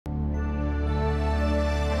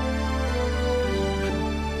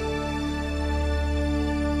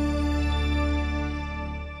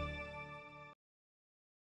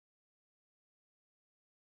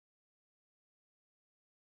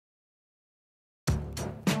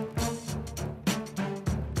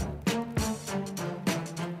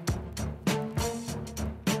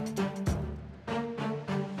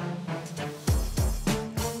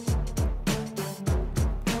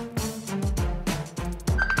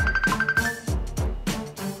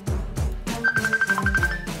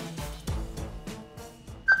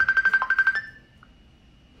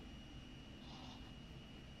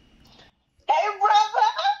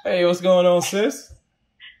what's going on, sis?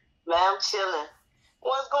 Man, I'm chilling.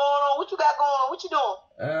 What's going on? What you got going on? What you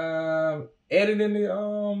doing? Editing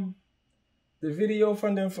the video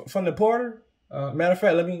from the Porter. Matter of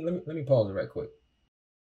fact, let me pause it right quick.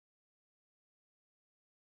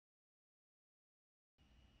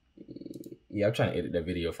 Yeah, I'm trying to edit that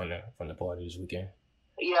video from the party this weekend.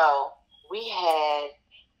 Yo, we had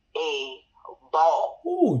a ball.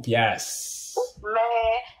 Ooh, yes.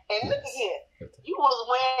 Man, and look at here. You was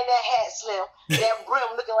wearing that hat, Slim. That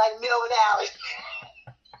brim looking like Melvin Allen.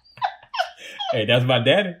 Hey, that's my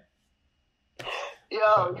daddy.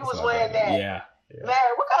 Yo, you was wearing that. Yeah.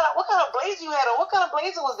 Man, what kind of blazer you had on? What kind of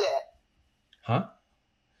blazer was that? Huh?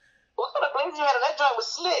 What kind of blazer you had on? That joint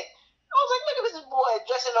was slick. I was like, look at this boy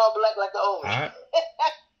dressing all black like the owner.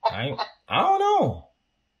 I don't know.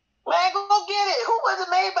 Man, go get it. Who was it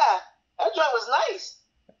made by? That joint was nice.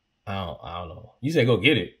 I don't know. You said go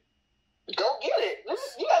get it. Go get it.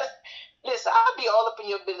 You gotta listen. I'll be all up in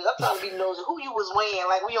your business. I'm trying to be nosy. Who you was wearing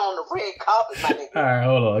like we on the red carpet, my nigga. All right,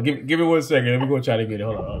 hold on. Give me 1 second. Let me go try to get it.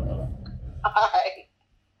 Hold on. All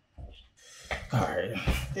right.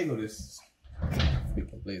 Here go this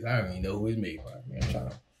freaking place. I don't even know who it's made by. Man, I'm trying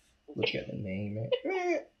to look at the name, man.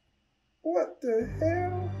 Man, what the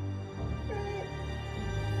hell? Man.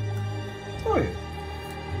 Oh yeah.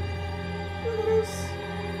 Look at this.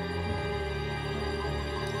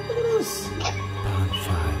 Look at this.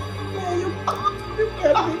 Man, you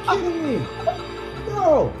gotta be kidding me. Yo.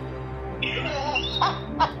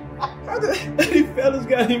 How these fellas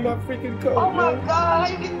got in my freaking coat? Oh my God, how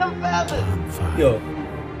you get them feathers? Yo,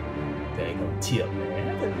 that ain't gonna tip,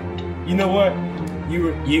 man. You know what?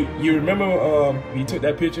 You remember you took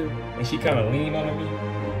that picture and she kind of leaned on me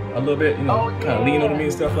a little bit, you know, kind of leaned on me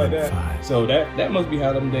and stuff like that. So that must be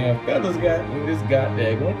how them damn fellas got in this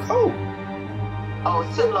goddamn coat. Oh,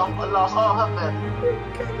 she lost all her feathers. You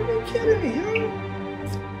gotta be kidding me, yo.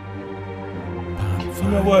 You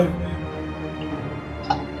know what?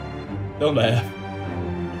 Don't laugh.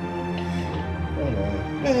 Don't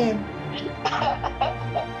laugh. Man.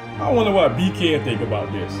 I wonder what BK think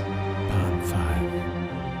about this.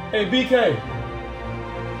 Hey, BK.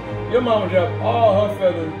 Your mama dropped all her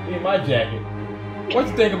feathers in my jacket. What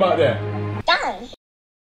you think about that? Done.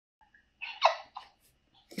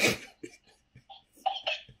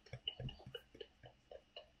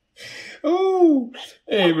 Oh,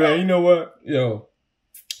 hey man, you know what? Yo,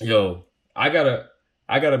 I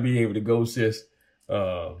gotta be able to go, sis.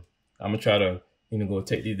 I'm gonna try to, go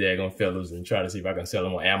take these daggone fellas and try to see if I can sell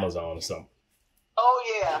them on Amazon or something. Oh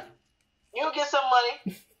yeah, you'll get some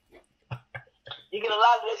money. You get a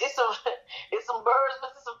lot of it. It's some birds,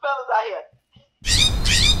 but there's some fellas out here.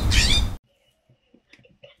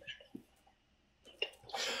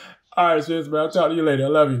 All right, sis, man. I'll talk to you later. I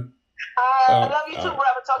love you. I love you too,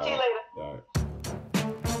 brother. Talk to you later.